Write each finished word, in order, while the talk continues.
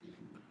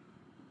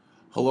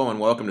Hello and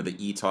welcome to the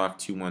eTalk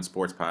 21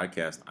 Sports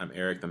Podcast. I'm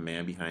Eric, the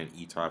man behind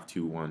eTalk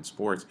 21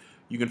 Sports.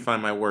 You can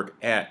find my work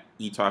at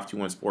eTalk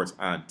 21 Sports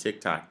on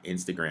TikTok,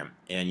 Instagram,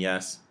 and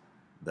yes,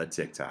 the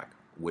TikTok,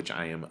 which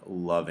I am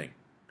loving.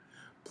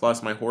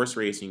 Plus, my horse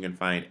racing you can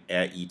find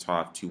at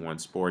eTalk 21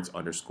 Sports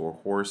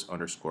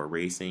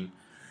 _horse_racing.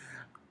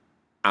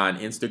 On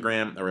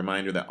Instagram, a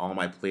reminder that all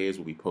my plays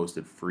will be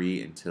posted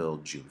free until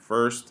June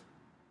 1st.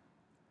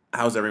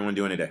 How's everyone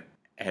doing today?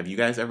 Have you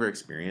guys ever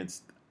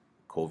experienced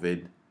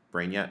COVID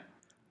brain yet?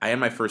 I had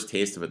my first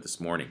taste of it this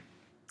morning.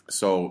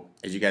 So,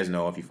 as you guys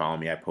know, if you follow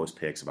me, I post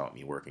pics about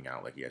me working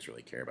out like you guys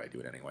really care, but I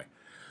do it anyway.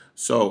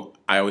 So,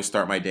 I always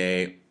start my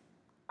day.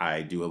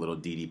 I do a little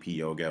DDP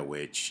yoga,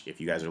 which, if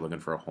you guys are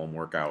looking for a home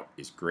workout,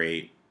 is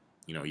great.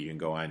 You know, you can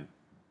go on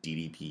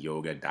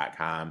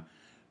ddpyoga.com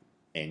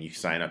and you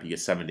sign up. You get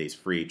 7 days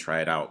free.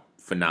 Try it out.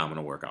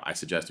 Phenomenal workout. I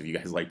suggest if you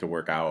guys like to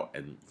work out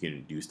and you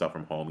can do stuff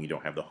from home, you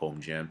don't have the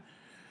home gym,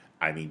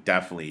 I mean,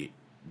 definitely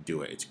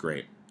do it. It's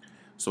great.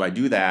 So I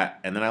do that,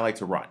 and then I like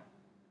to run.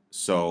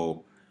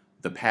 So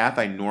the path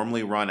I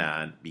normally run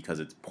on, because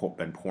it's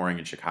been pouring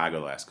in Chicago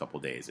the last couple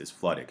of days, is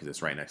flooded because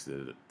it's right next to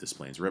the Des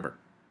Plaines River.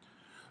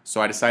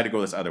 So I decided to go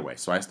this other way.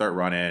 So I start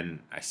running.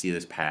 I see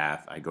this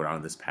path. I go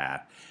down this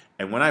path.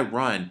 And when I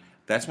run,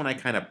 that's when I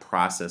kind of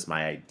process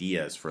my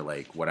ideas for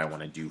like what I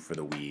want to do for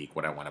the week,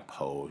 what I want to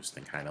post,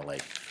 and kind of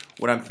like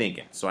what I'm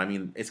thinking. So, I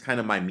mean, it's kind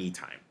of my me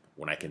time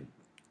when I can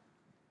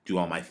do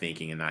all my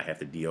thinking and not have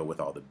to deal with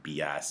all the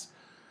BS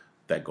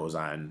that goes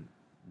on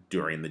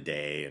during the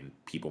day and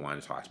people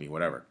want to talk to me,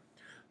 whatever.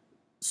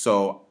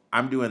 So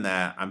I'm doing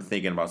that. I'm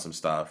thinking about some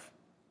stuff.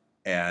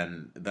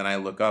 And then I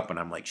look up and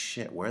I'm like,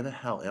 shit, where the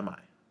hell am I?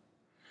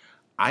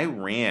 I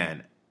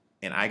ran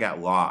and I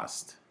got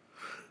lost.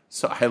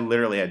 So I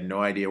literally had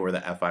no idea where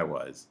the F I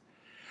was.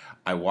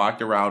 I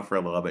walked around for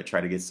a little bit,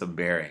 tried to get some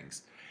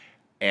bearings.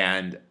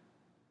 And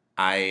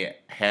I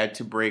had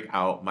to break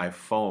out my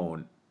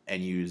phone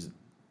and use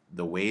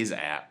the Waze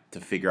app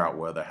to figure out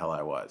where the hell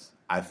I was.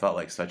 I felt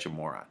like such a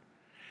moron.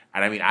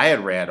 And I mean, I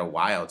had ran a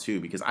while too,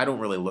 because I don't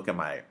really look at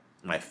my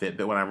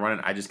Fitbit when I'm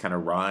running. I just kind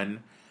of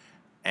run.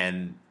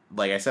 And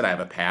like I said, I have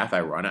a path.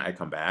 I run it, I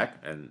come back,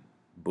 and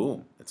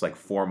boom. It's like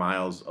 4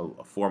 miles,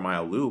 a 4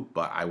 mile loop,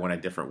 but I went a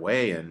different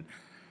way. And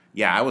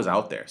yeah, I was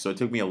out there. So it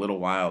took me a little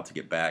while to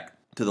get back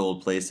to the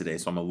old place today.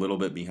 So I'm a little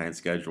bit behind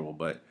schedule,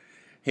 but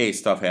hey,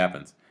 stuff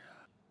happens.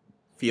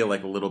 Feel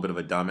like a little bit of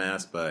a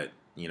dumbass, but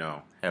you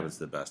know, heaven's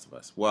the best of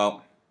us.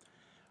 Well,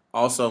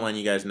 also letting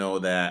you guys know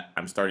that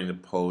I'm starting to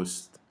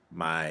post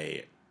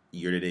my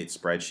year-to-date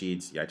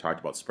spreadsheets. Yeah, I talked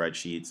about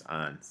spreadsheets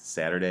on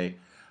Saturday.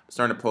 I'm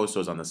starting to post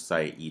those on the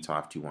site,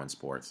 eTalk21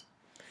 Sports.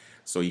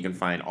 So you can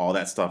find all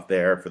that stuff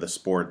there for the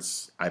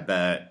sports, I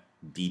bet,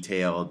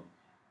 detailed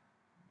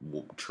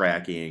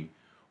tracking,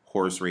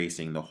 horse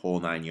racing, the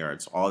whole 9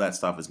 yards. All that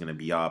stuff is going to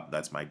be up.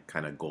 That's my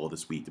kind of goal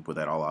this week, to put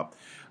that all up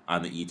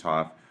on the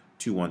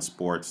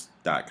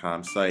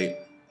eTalk21sports.com site.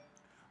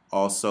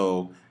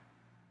 Also,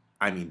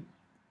 I mean,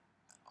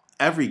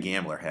 every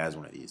gambler has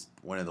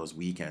one of those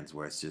weekends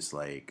where it's just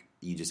like,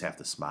 you just have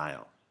to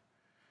smile.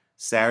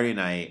 Saturday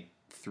night,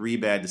 3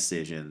 bad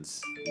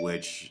decisions,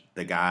 which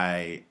the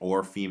guy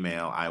or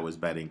female I was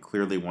betting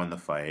clearly won the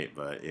fight,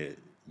 but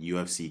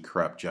UFC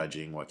corrupt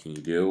judging, what can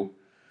you do?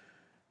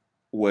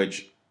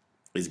 Which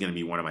is going to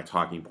be one of my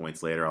talking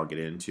points later I'll get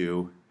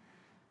into.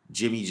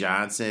 Jimmy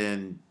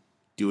Johnson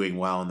doing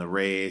well in the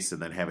race and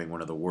then having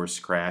one of the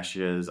worst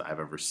crashes I've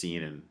ever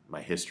seen in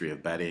my history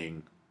of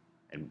betting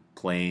and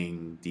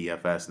playing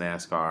DFS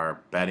NASCAR,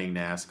 betting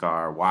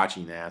NASCAR,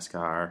 watching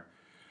NASCAR,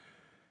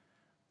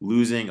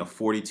 losing a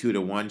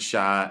 42-1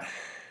 shot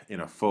in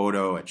a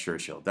photo at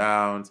Churchill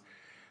Downs.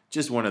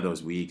 Just one of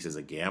those weeks as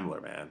a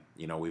gambler, man.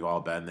 You know, we've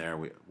all been there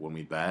when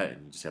we bet,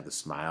 and you just have to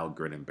smile,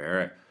 grin, and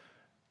bear it.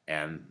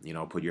 And, you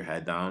know, put your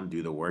head down,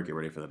 do the work, get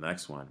ready for the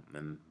next one.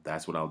 And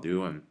that's what I'll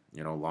do. And,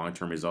 you know,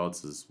 long-term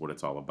results is what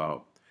it's all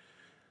about.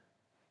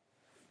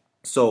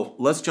 So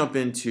let's jump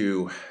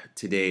into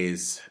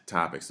today's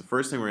topics. The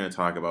first thing we're going to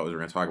talk about is we're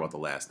going to talk about The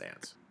Last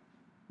Dance.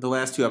 The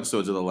last 2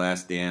 episodes of The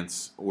Last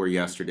Dance were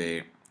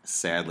yesterday.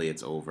 Sadly,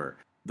 it's over.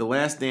 The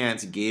Last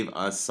Dance gave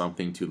us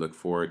something to look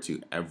forward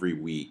to every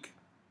week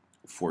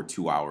for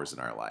 2 hours in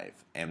our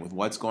life. And with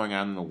what's going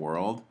on in the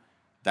world,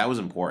 that was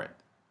important.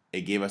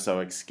 It gave us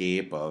our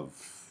escape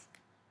of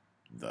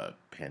the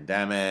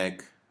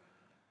pandemic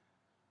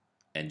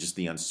and just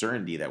the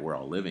uncertainty that we're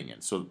all living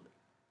in. So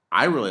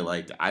I really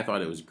liked it. I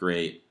thought it was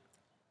great.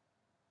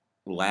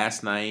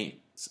 Last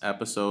night's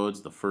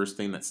episodes, the first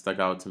thing that stuck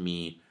out to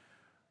me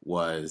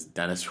was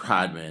Dennis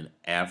Rodman,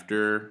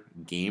 after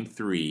Game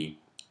 3,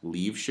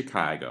 leaves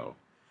Chicago.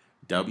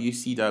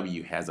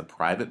 WCW has a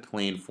private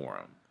plane for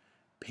him,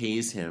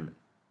 pays him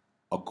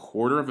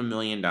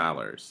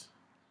 $250,000,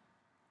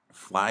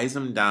 flies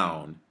him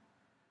down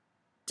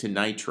to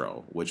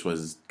Nitro, which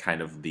was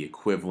kind of the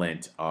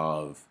equivalent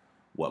of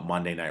what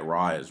Monday Night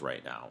Raw is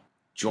right now,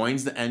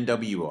 joins the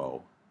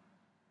NWO,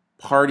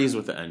 parties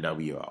with the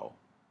NWO,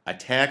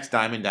 attacks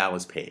Diamond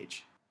Dallas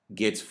Page,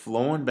 gets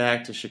flown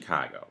back to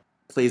Chicago,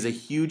 plays a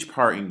huge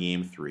part in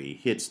game 3,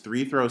 hits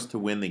 3 throws to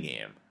win the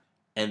game,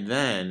 and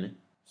then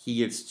he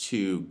gets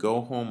to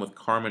go home with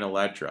Carmen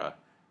Electra,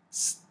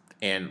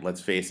 and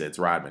let's face it, it's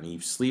Rodman. He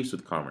sleeps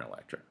with Carmen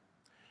Electra.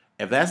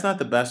 If that's not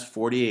the best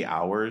 48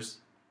 hours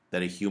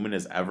that a human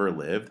has ever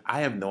lived,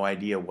 I have no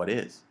idea what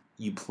is.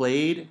 You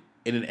played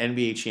in an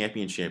NBA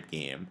championship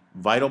game,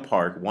 Vital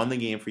Park, won the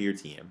game for your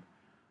team,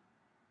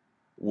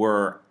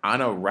 were on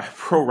a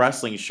pro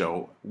wrestling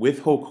show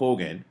with Hulk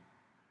Hogan,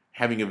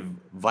 having a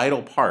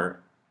vital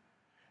part,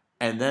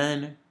 and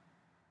then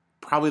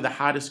probably the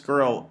hottest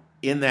girl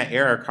in that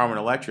era, Carmen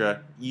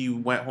Electra, you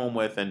went home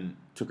with and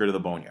took her to the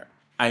boneyard.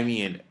 I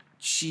mean,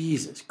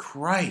 Jesus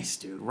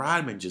Christ, dude.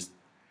 Rodman just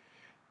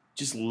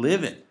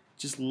living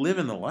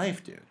the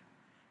life, dude.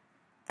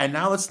 And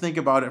now let's think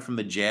about it from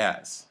the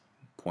Jazz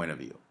point of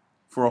view.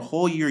 For a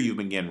whole year, you've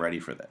been getting ready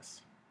for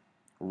this.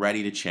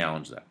 Ready to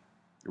challenge them.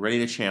 Ready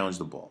to challenge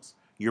the Bulls.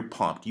 You're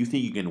pumped. You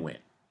think you can win.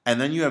 And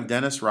then you have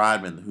Dennis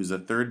Rodman, who's the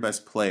third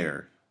best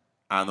player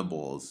on the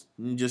Bulls,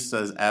 and just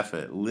says, F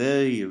it,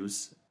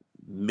 leaves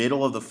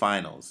middle of the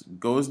finals,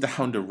 goes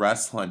down to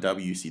wrestle on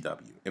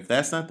WCW. If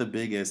that's not the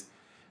biggest,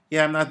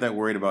 yeah, I'm not that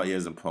worried about you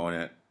as an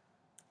opponent.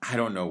 I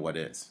don't know what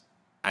is.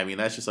 I mean,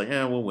 that's just like,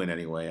 we'll win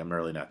anyway. I'm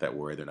really not that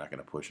worried. They're not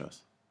going to push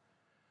us.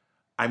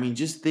 I mean,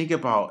 just think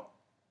about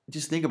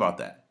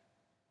that.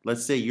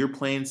 Let's say you're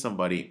playing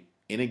somebody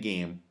in a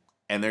game,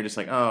 and they're just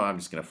like, oh, I'm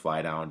just going to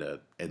fly down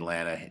to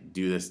Atlanta,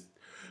 do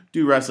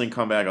wrestling,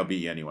 come back, I'll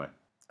beat you anyway.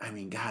 I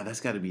mean, God,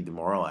 that's got to be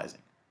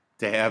demoralizing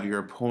to have your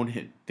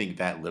opponent think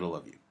that little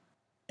of you.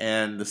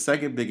 And the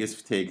second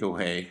biggest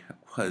takeaway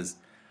was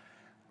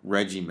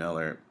Reggie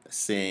Miller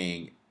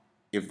saying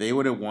if they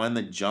would have won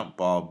the jump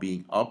ball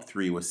being up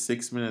 3 with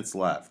 6 minutes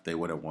left, they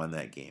would have won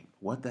that game.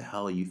 What the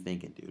hell are you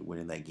thinking, dude,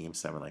 winning that game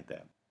 7 like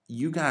that?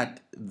 You got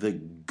the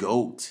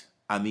GOAT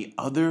on the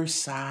other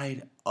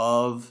side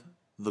of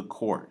the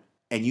court,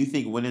 and you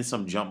think winning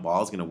some jump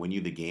ball is going to win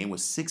you the game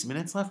with 6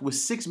 minutes left? With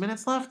 6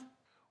 minutes left?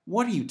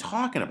 What are you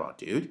talking about,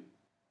 dude?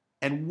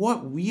 And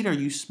what weed are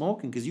you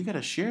smoking? Because you got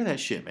to share that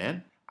shit,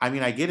 man. I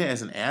mean, I get it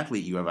as an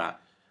athlete. You have a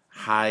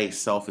high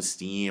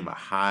self-esteem, a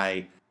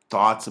high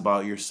thoughts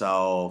about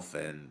yourself,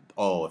 and,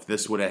 if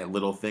this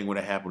little thing would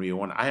have happened to you,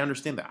 I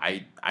understand that.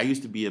 I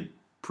used to be a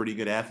pretty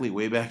good athlete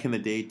way back in the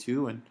day,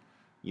 too, and,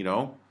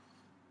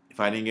 if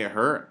I didn't get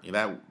hurt,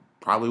 that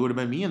probably would have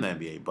been me in the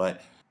NBA.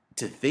 But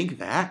to think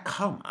that,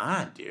 come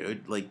on,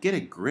 dude. Like, get a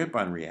grip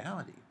on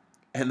reality.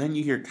 And then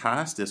you hear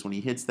Costas when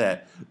he hits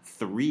that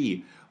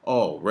 3.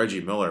 Oh,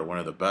 Reggie Miller, one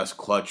of the best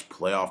clutch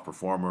playoff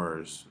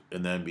performers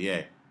in the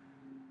NBA.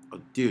 Oh,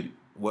 dude,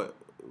 what?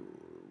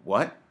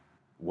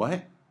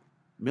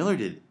 Miller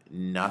did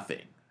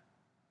nothing.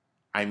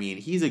 I mean,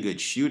 he's a good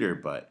shooter,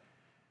 but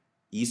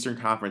Eastern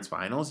Conference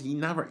Finals, he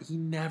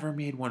never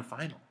made one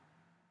final.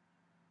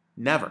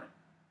 Never.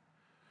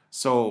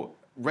 So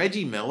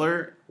Reggie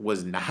Miller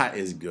was not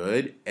as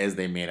good as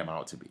they made him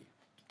out to be.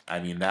 I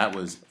mean, that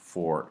was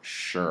for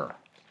sure.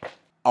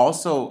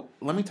 Also,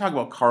 let me talk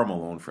about Karl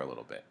Malone for a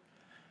little bit.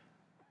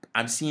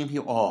 I'm seeing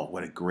people,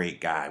 what a great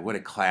guy. What a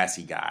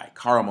classy guy.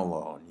 Karl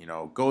Malone,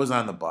 goes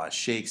on the bus,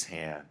 shakes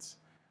hands.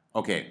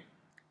 Okay,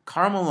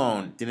 Karl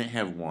Malone didn't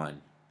have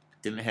 1,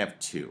 didn't have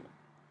 2.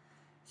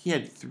 He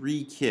had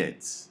 3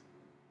 kids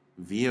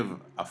via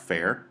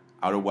affair,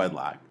 out of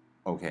wedlock,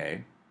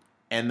 okay?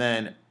 And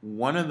then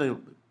one of the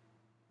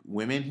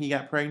women he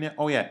got pregnant,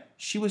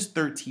 she was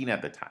 13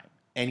 at the time.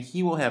 And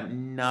he will have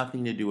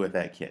nothing to do with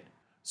that kid.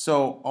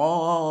 So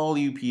all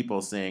you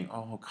people saying,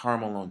 Karl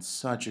Malone's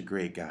such a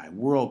great guy,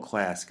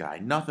 world-class guy,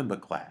 nothing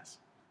but class.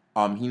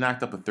 He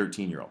knocked up a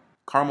 13-year-old.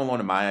 Karl Malone,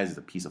 in my eyes, is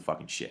a piece of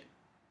fucking shit.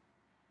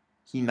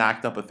 He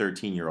knocked up a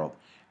 13-year-old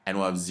and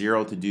will have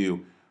zero to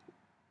do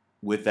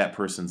with that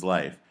person's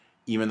life,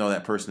 even though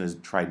that person has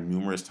tried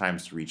numerous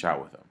times to reach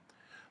out with him.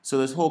 So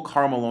this whole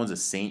Karl Malone's a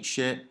saint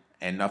shit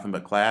and nothing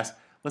but class,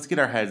 let's get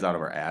our heads out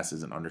of our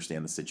asses and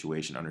understand the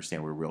situation,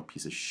 understand what a real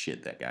piece of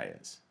shit that guy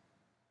is.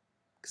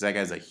 Because that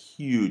guy's a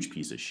huge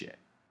piece of shit.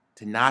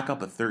 To knock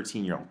up a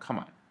 13-year-old, come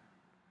on.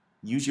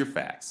 Use your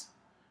facts.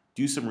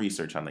 Do some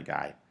research on the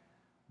guy.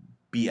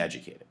 Be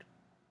educated.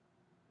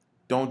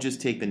 Don't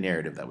just take the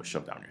narrative that was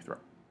shoved down your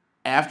throat.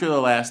 After The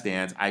Last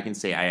Dance, I can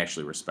say I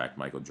actually respect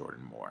Michael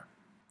Jordan more.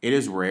 It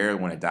is rare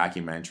when a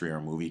documentary or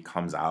a movie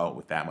comes out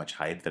with that much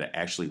hype that it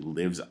actually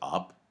lives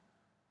up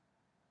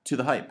to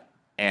the hype.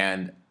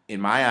 And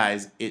in my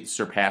eyes, it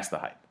surpassed the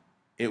hype.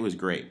 It was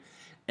great.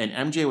 And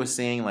MJ was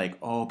saying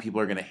people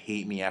are going to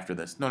hate me after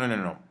this.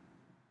 No.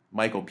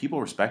 Michael,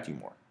 people respect you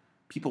more.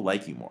 People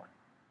like you more.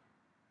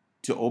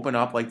 To open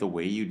up the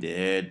way you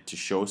did, to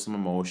show some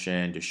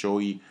emotion, to show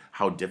you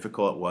how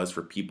difficult it was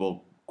for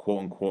people, quote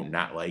unquote,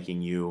 not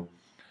liking you,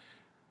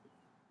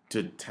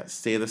 to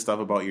say the stuff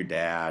about your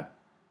dad.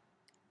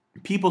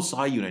 People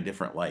saw you in a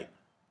different light.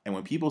 And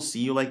when people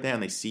see you like that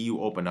and they see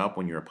you open up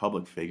when you're a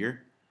public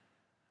figure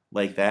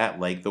like that,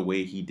 like the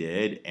way he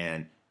did,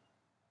 and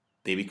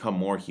they become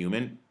more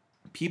human,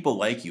 people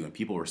like you and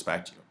people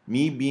respect you.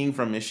 Me being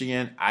from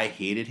Michigan, I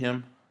hated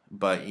him,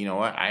 but you know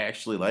what? I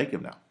actually like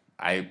him now.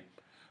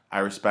 I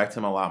respect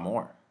him a lot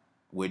more,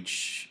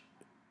 which,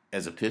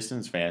 as a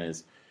Pistons fan,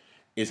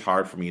 is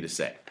hard for me to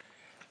say.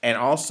 And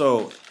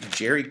also,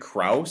 Jerry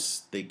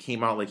Krause, they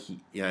came out like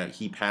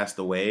he passed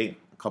away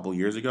a couple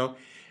years ago.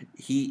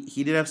 He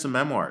did have some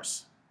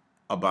memoirs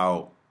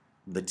about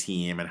the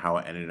team and how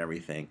it ended and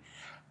everything.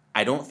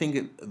 I don't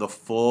think the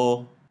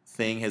full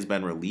thing has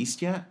been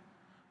released yet,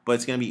 but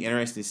it's going to be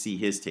interesting to see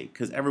his take,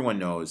 because everyone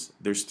knows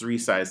there's 3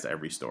 sides to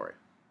every story.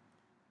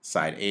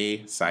 Side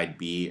A, side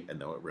B, and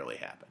then what really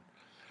happened.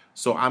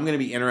 So I'm going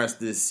to be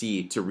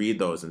interested to read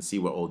those and see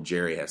what old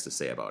Jerry has to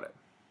say about it.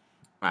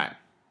 All right.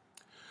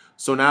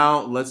 So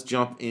now let's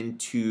jump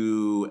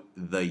into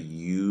the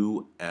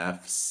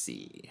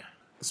UFC.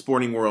 The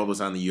sporting world was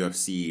on the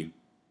UFC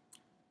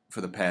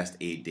for the past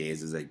 8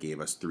 days as they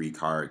gave us 3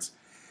 cards.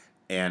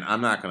 And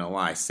I'm not going to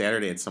lie,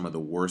 Saturday had some of the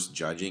worst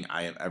judging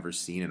I have ever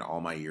seen in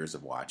all my years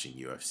of watching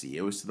UFC.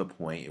 It was to the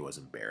point it was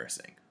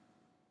embarrassing.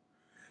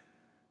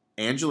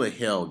 Angela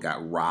Hill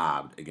got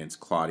robbed against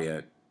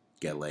Claudia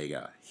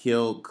Galega.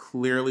 Hill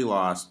clearly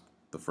lost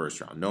the first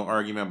round. No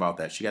argument about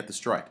that. She got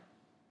destroyed.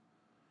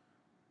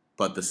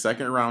 But the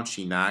second round,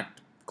 she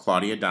knocked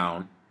Claudia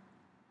down,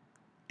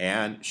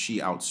 and she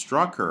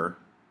outstruck her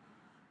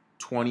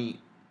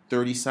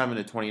 37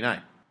 to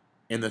 29.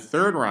 In the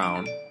third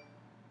round,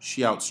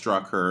 she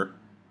outstruck her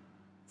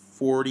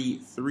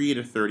 43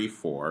 to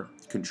 34,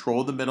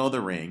 controlled the middle of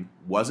the ring,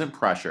 wasn't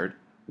pressured,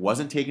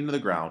 wasn't taken to the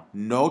ground,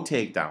 no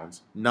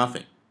takedowns,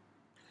 nothing.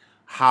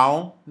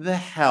 How the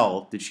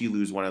hell did she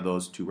lose one of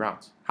those 2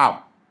 rounds?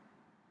 How?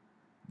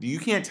 You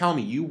can't tell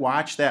me you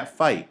watched that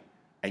fight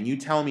and you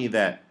tell me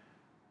that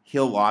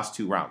Hill lost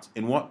 2 rounds.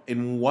 In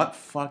what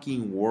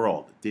fucking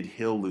world did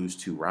Hill lose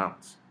 2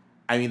 rounds?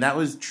 I mean, that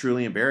was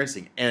truly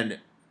embarrassing. And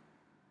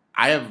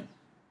I have,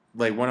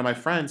 like, one of my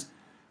friends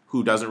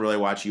who doesn't really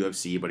watch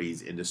UFC, but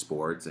he's into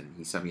sports, and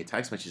he sent me a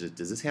text message. He says,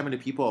 does this happen to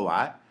people a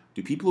lot?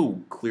 Do people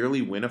who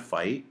clearly win a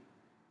fight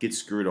get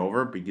screwed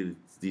over because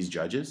these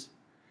judges?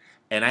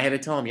 And I had to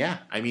tell him, yeah.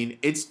 I mean,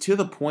 it's to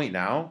the point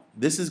now,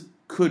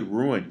 could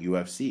ruin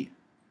UFC.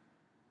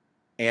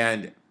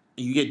 And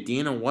you get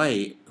Dana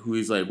White, who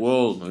is like,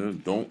 well,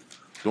 don't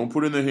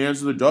put it in the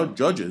hands of the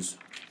judges.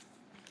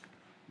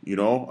 You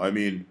know, I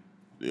mean,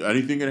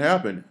 anything can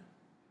happen.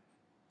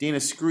 Dana,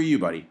 screw you,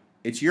 buddy.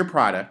 It's your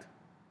product,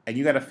 and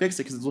you got to fix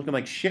it because it's looking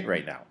like shit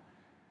right now.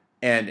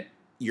 And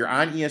you're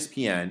on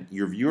ESPN.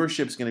 Your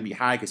viewership's going to be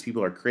high because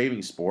people are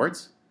craving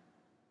sports.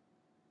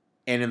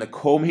 And in the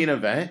co-main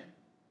event,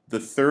 the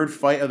third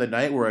fight of the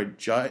night, where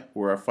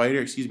a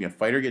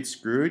fighter gets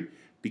screwed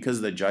because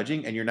of the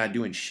judging, and you're not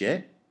doing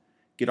shit.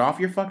 Get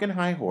off your fucking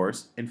high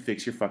horse and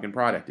fix your fucking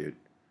product, dude.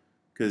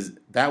 Because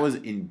that was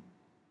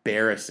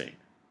embarrassing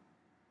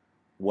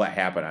what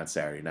happened on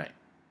Saturday night.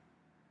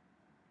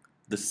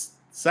 The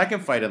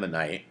second fight of the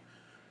night,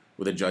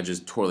 where the judges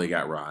totally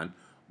got wrong,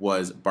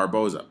 was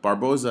Barboza.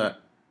 Barboza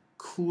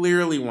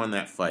clearly won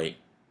that fight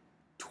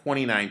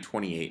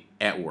 29-28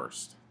 at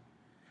worst.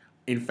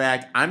 In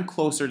fact, I'm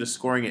closer to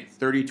scoring it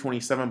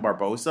 30-27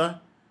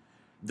 Barboza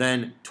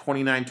than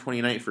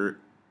 29-29 for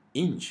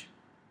Inge.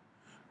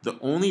 The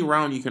only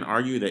round you can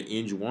argue that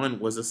Inge won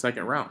was the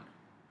second round.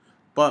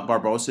 But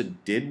Barboza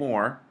did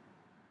more,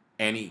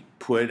 and he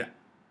put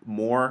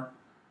more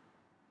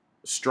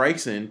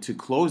strikes in to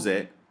close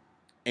it,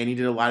 and he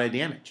did a lot of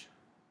damage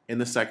in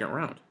the second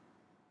round.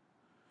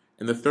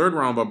 In the third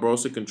round,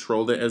 Barboza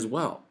controlled it as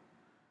well.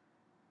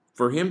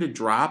 For him to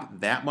drop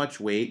that much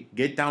weight,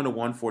 get down to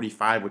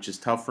 145, which is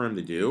tough for him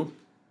to do,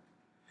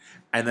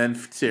 and then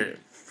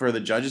for the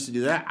judges to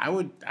do that, I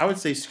would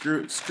say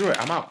screw it,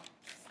 I'm out.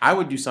 I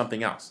would do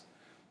something else.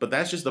 But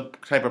that's just the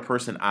type of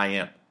person I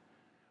am.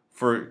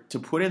 To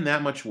put in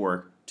that much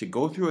work, to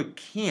go through a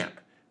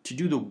camp, to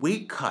do the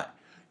weight cut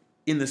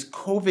in this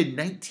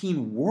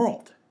COVID-19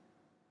 world,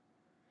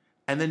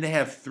 and then to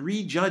have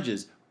 3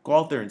 judges go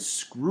out there and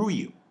screw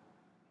you.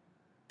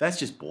 That's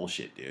just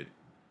bullshit, dude.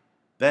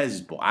 That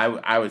is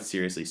I would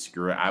seriously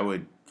screw it. I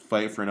would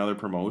fight for another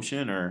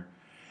promotion, or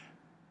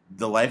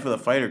the life of the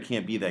fighter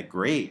can't be that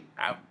great.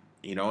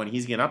 And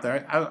he's getting up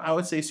there. I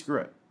would say screw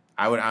it.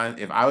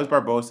 If I was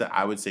Barboza,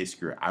 I would say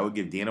screw it. I would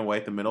give Dana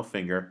White the middle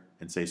finger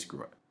and say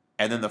screw it.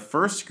 And then the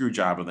first screw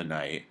job of the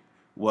night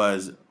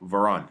was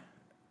Varane.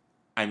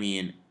 I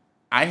mean,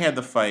 I had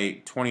the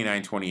fight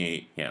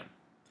 29-28 him.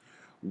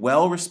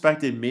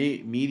 Well-respected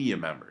media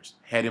members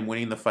had him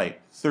winning the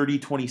fight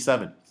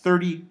 30-27.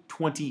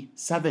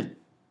 30-27.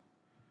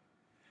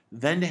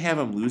 Then to have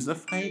him lose the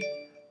fight,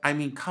 I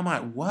mean, come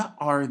on, what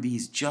are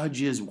these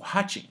judges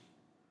watching?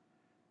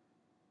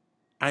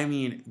 I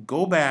mean,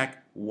 go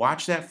back,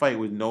 watch that fight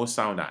with no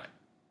sound on it.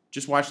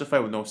 Just watch the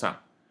fight with no sound.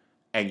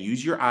 And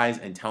use your eyes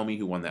and tell me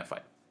who won that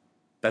fight.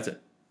 That's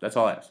it. That's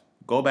all I ask.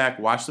 Go back,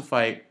 watch the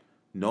fight,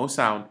 no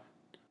sound.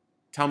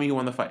 Tell me who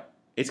won the fight.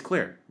 It's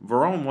clear.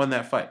 Varane won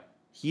that fight.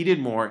 He did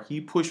more. He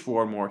pushed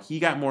forward more. He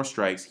got more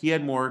strikes. He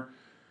had more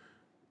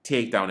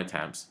takedown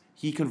attempts.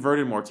 He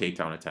converted more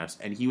takedown attempts,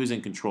 and he was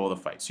in control of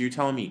the fight. So you're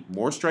telling me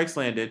more strikes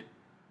landed,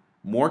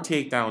 more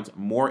takedowns,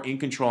 more in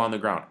control on the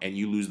ground, and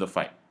you lose the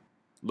fight.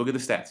 Look at the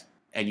stats.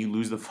 And you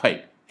lose the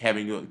fight.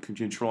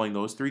 controlling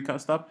those three kind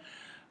of stuff.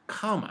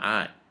 Come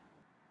on.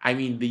 I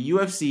mean, the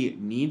UFC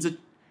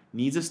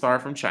needs a star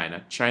from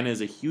China. China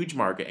is a huge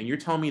market, and you're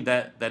telling me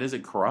that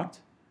isn't corrupt?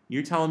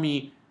 You're telling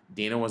me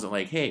Dana wasn't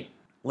like, hey,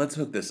 let's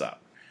hook this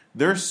up.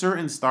 There are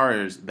certain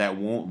stars that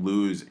won't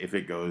lose if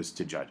it goes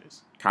to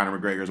judges. Conor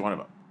McGregor is one of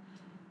them.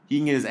 He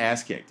can get his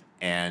ass kicked,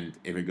 and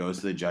if it goes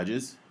to the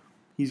judges,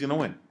 he's going to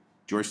win.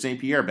 George St.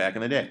 Pierre back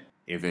in the day.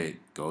 If it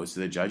goes to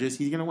the judges,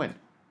 he's going to win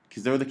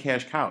because they're the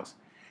cash cows.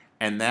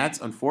 And that's,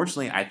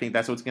 unfortunately, I think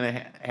that's what's going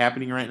to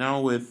happening right now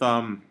with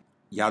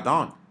Yao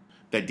Dong.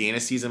 That Dana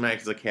sees him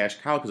as a cash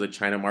cow because the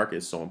China market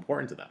is so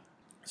important to them.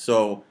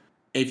 So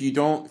if you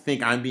don't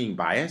think I'm being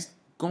biased,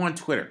 go on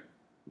Twitter.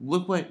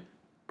 Look what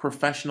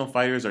professional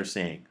fighters are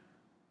saying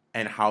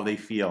and how they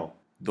feel.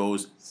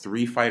 Those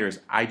three fighters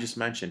I just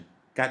mentioned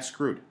got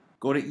screwed.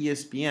 Go to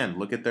ESPN.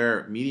 Look at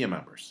their media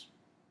members.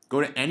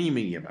 Go to any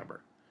media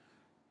member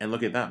and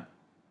look at them.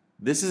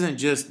 This isn't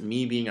just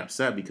me being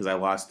upset because I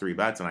lost 3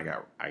 bets and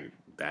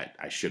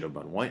I should have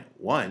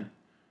won.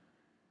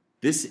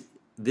 This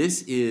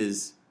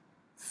is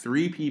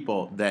 3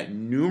 people that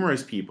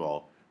numerous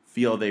people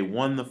feel they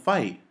won the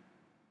fight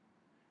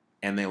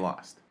and they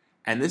lost.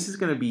 And this is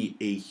going to be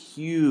a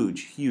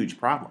huge, huge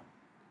problem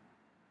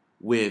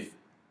with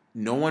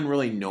no one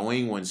really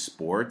knowing when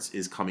sports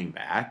is coming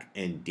back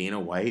and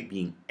Dana White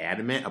being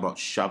adamant about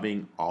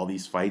shoving all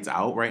these fights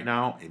out right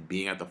now and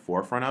being at the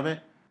forefront of it.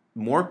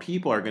 More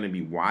people are going to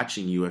be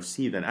watching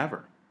UFC than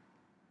ever.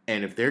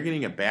 And if they're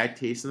getting a bad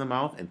taste in the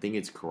mouth and think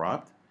it's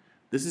corrupt,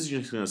 this is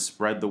just going to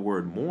spread the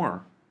word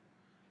more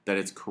that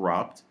it's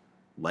corrupt,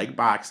 like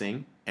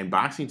boxing. And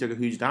boxing took a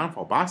huge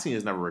downfall. Boxing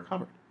has never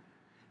recovered.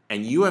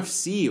 And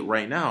UFC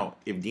right now,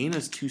 if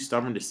Dana's too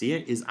stubborn to see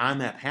it, is on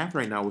that path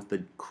right now with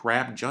the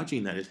crap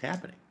judging that is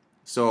happening.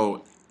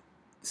 So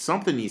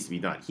something needs to be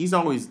done. He's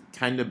always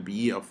kind of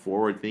be a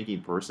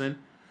forward-thinking person,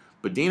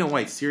 but Dana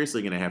White's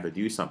seriously going to have to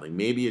do something.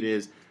 Maybe it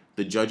is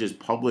the judges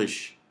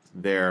publish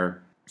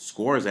their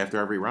scores after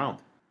every round.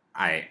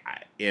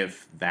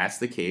 If that's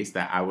the case,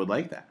 that I would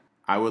like that.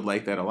 I would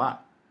like that a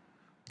lot.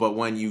 But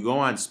when you go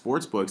on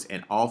sports books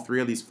and all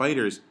 3 of these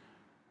fighters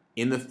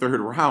in the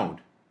 3rd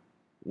round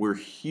were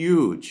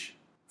huge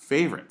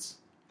favorites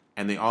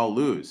and they all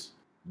lose,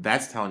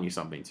 that's telling you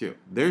something too.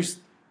 There's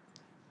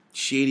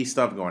shady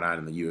stuff going on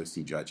in the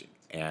UFC judging.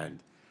 And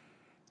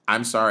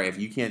I'm sorry, if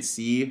you can't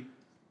see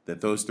that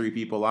those 3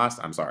 people lost,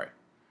 I'm sorry.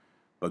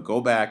 But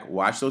go back,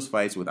 watch those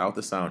fights without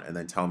the sound, and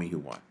then tell me who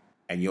won.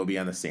 And you'll be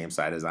on the same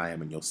side as I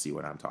am, and you'll see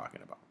what I'm talking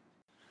about.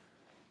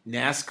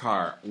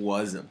 NASCAR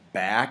was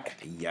back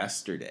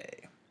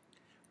yesterday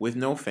with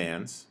no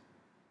fans,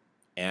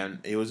 and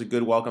it was a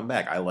good welcome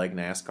back. I like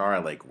NASCAR. I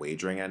like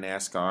wagering on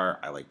NASCAR.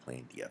 I like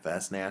playing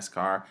DFS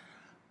NASCAR.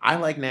 I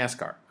like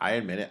NASCAR. I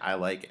admit it. I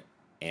like it.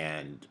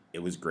 And it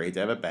was great to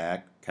have it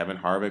back. Kevin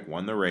Harvick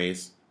won the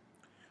race.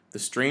 The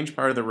strange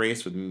part of the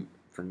race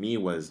for me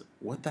was,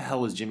 what the hell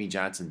was Jimmy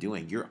Johnson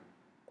doing? You're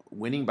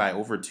winning by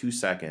over 2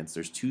 seconds.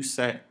 There's 2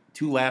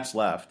 laps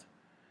left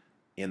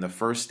in the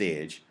first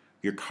stage.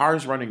 Your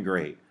car's running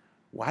great.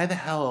 Why the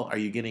hell are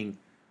you getting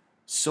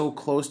so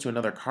close to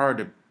another car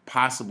to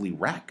possibly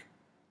wreck?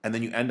 And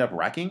then you end up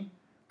wrecking?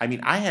 I mean,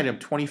 I had him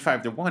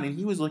 25-1, and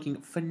he was looking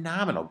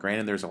phenomenal.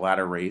 Granted, there's a lot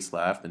of race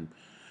left, and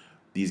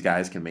these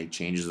guys can make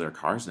changes to their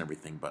cars and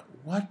everything, but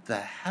what the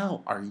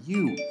hell are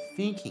you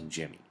thinking,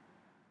 Jimmy?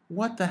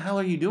 What the hell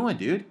are you doing,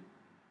 dude?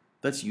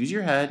 Let's use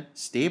your head,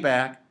 stay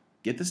back,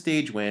 get the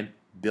stage win,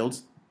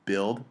 build.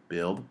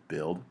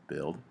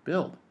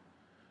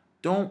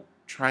 Don't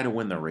try to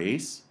win the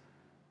race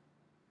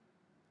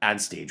on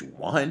stage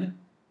 1.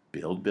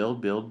 Build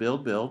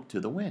to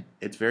the win.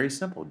 It's very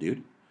simple,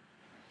 dude.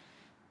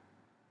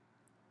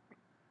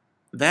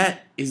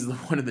 That is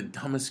one of the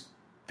dumbest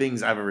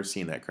things I've ever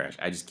seen, that crash.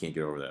 I just can't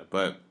get over that.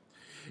 But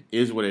it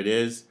is what it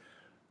is.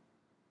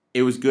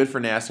 It was good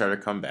for NASCAR to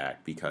come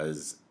back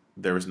because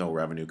there was no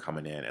revenue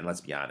coming in. And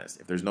let's be honest,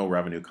 if there's no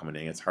revenue coming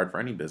in, it's hard for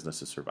any business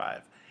to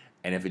survive.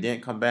 And if it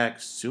didn't come back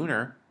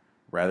sooner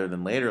rather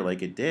than later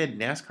like it did,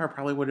 NASCAR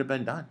probably would have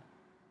been done.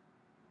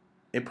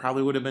 It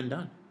probably would have been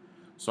done.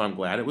 So I'm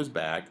glad it was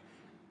back.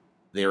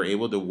 They were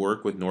able to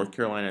work with North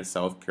Carolina and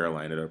South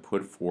Carolina to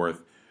put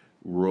forth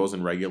rules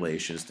and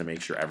regulations to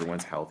make sure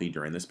everyone's healthy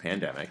during this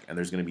pandemic. And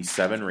there's going to be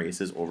 7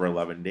 races over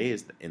 11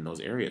 days in those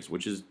areas,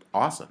 which is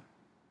awesome.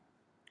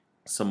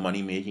 Some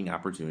money-making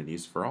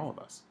opportunities for all of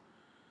us.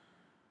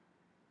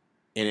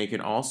 And it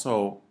can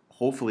also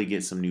hopefully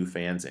get some new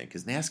fans in,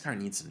 because NASCAR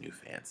needs some new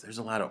fans. There's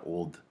a lot of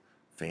old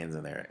fans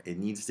in there. It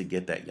needs to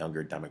get that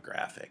younger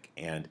demographic.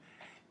 And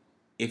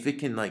if it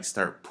can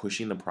start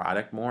pushing the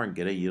product more and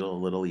get a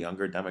little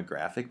younger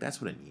demographic,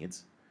 that's what it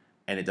needs.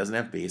 And it doesn't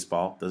have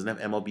baseball, doesn't have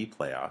MLB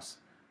playoffs,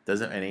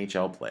 doesn't have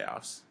NHL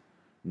playoffs,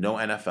 no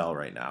NFL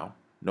right now,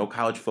 no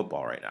college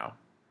football right now.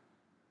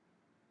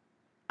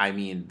 I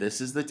mean,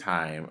 this is the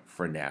time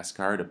for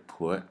NASCAR to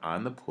put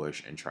on the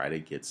push and try to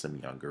get some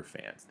younger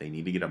fans. They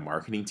need to get a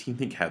marketing team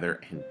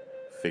together and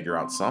figure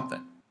out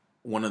something.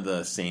 One of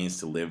the sayings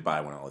to live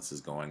by when all this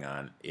is going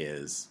on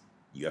is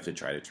you have to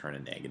try to turn a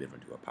negative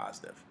into a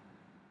positive.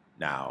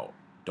 Now,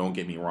 don't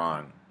get me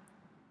wrong,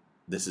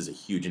 this is a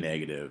huge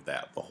negative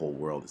that the whole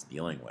world is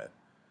dealing with.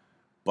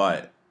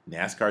 But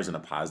NASCAR is in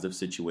a positive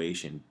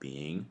situation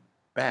being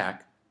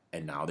back,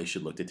 and now they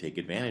should look to take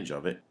advantage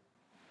of it.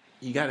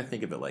 You got to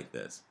think of it like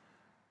this.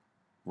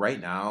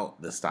 Right now,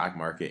 the stock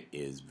market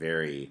is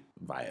very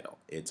volatile.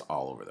 It's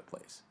all over the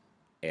place.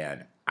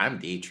 And I'm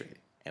day trading,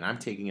 and I'm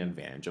taking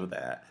advantage of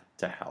that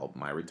to help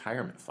my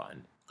retirement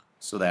fund.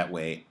 So that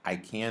way I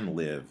can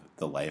live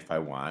the life I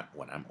want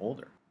when I'm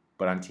older.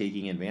 But I'm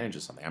taking advantage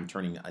of something. I'm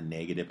turning a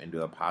negative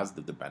into a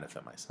positive to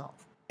benefit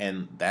myself.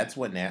 And that's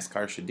what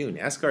NASCAR should do.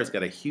 NASCAR's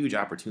got a huge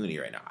opportunity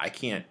right now. I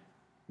can't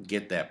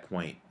get that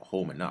point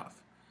home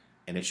enough.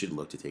 And it should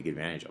look to take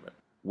advantage of it.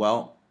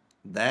 Well,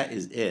 that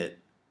is it.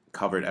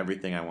 Covered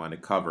everything I want to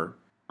cover.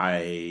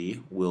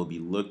 I will be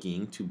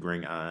looking to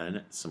bring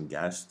on some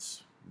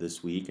guests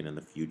this week and in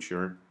the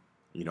future.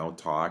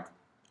 Talk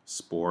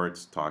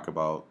sports, talk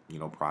about,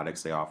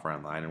 products they offer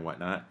online and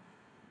whatnot.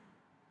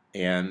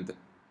 And,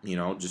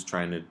 just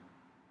trying to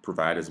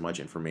provide as much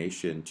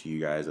information to you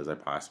guys as I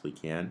possibly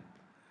can.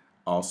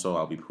 Also,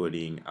 I'll be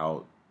putting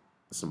out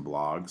some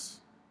blogs.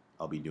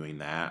 I'll be doing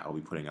that. I'll be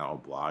putting out a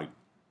blog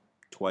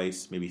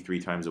twice, maybe 3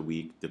 times a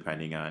week,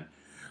 depending on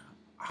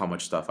how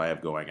much stuff I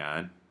have going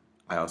on.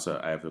 I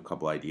have a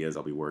couple ideas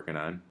I'll be working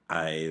on.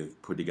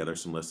 I've put together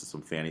some lists of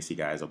some fantasy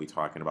guys I'll be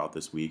talking about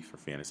this week for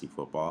fantasy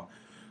football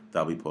that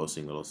I'll be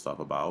posting little stuff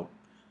about.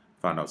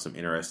 Found out some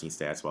interesting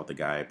stats about the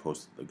guy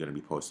I'm going to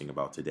be posting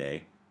about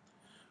today.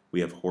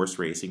 We have horse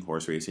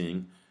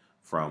racing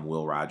from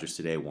Will Rogers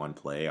today, one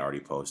play already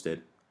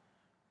posted.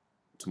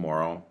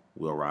 Tomorrow,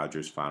 Will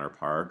Rogers, Fowler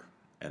Park.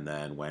 And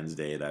then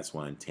Wednesday, that's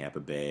when Tampa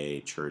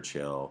Bay,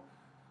 Churchill,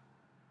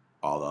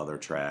 all the other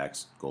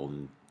tracks,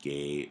 Golden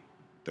Gate,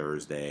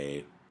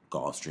 Thursday,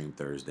 Gulfstream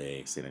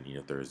Thursday, Santa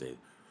Anita Thursday,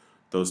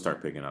 those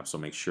start picking up. So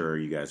make sure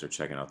you guys are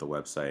checking out the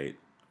website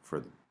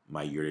for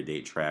my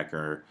year-to-date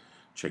tracker,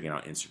 checking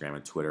out Instagram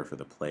and Twitter for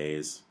the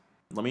plays.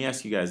 Let me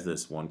ask you guys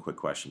this one quick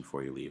question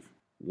before you leave.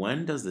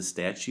 When does the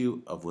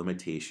statute of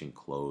limitation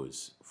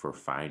close for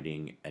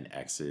finding an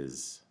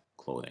ex's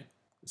clothing?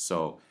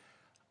 So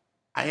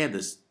I had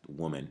this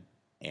woman,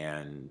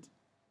 and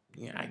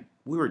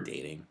we were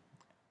dating,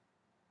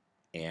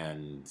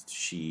 and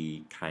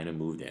she kind of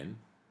moved in.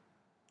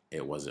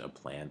 It wasn't a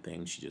planned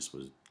thing. She just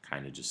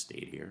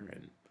stayed here,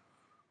 and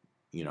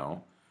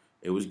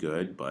it was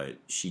good, but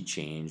she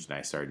changed, and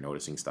I started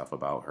noticing stuff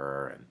about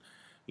her,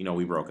 and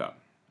we broke up.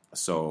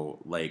 So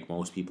like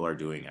most people are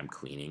doing, I'm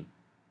cleaning,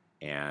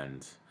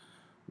 and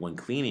when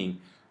cleaning,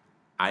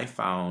 I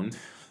found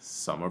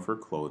some of her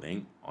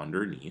clothing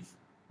underneath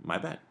my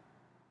bed.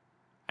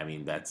 I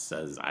mean, that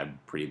says I'm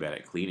pretty bad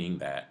at cleaning,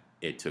 that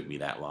it took me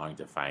that long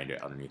to find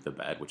it underneath the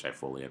bed, which I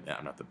fully admit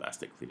I'm not the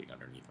best at cleaning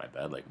underneath my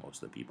bed like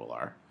most of the people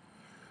are.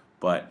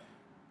 But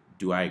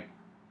do I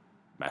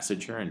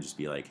message her and just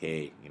be like,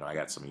 hey, I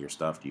got some of your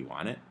stuff, do you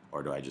want it?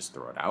 Or do I just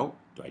throw it out?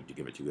 Do I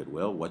give it to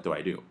Goodwill? What do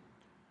I do?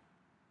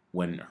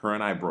 When her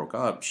and I broke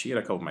up, she had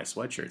a couple of my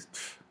sweatshirts.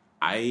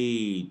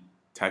 I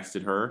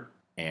texted her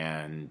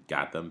and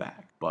got them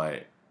back.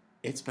 But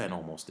it's been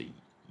almost a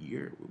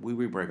year.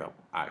 We broke up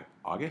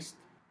August.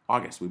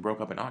 We broke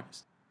up in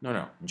August.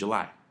 No,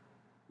 July.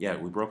 Yeah,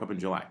 we broke up in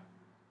July.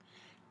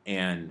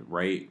 And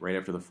right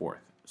after the 4th.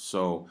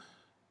 So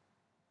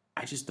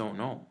I just don't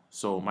know.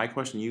 So my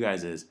question to you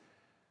guys is,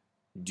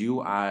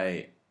 do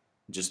I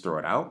just throw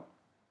it out?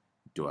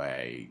 Do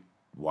I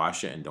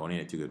wash it and donate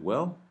it to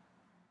Goodwill?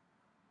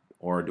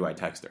 Or do I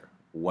text her?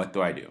 What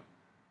do I do?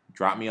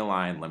 Drop me a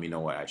line. Let me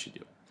know what I should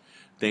do.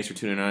 Thanks for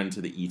tuning in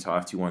to the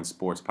eTalk21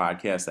 Sports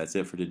Podcast. That's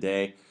it for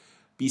today.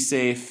 Be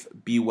safe,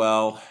 be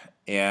well,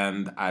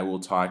 and I will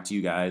talk to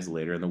you guys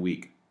later in the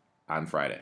week on Friday.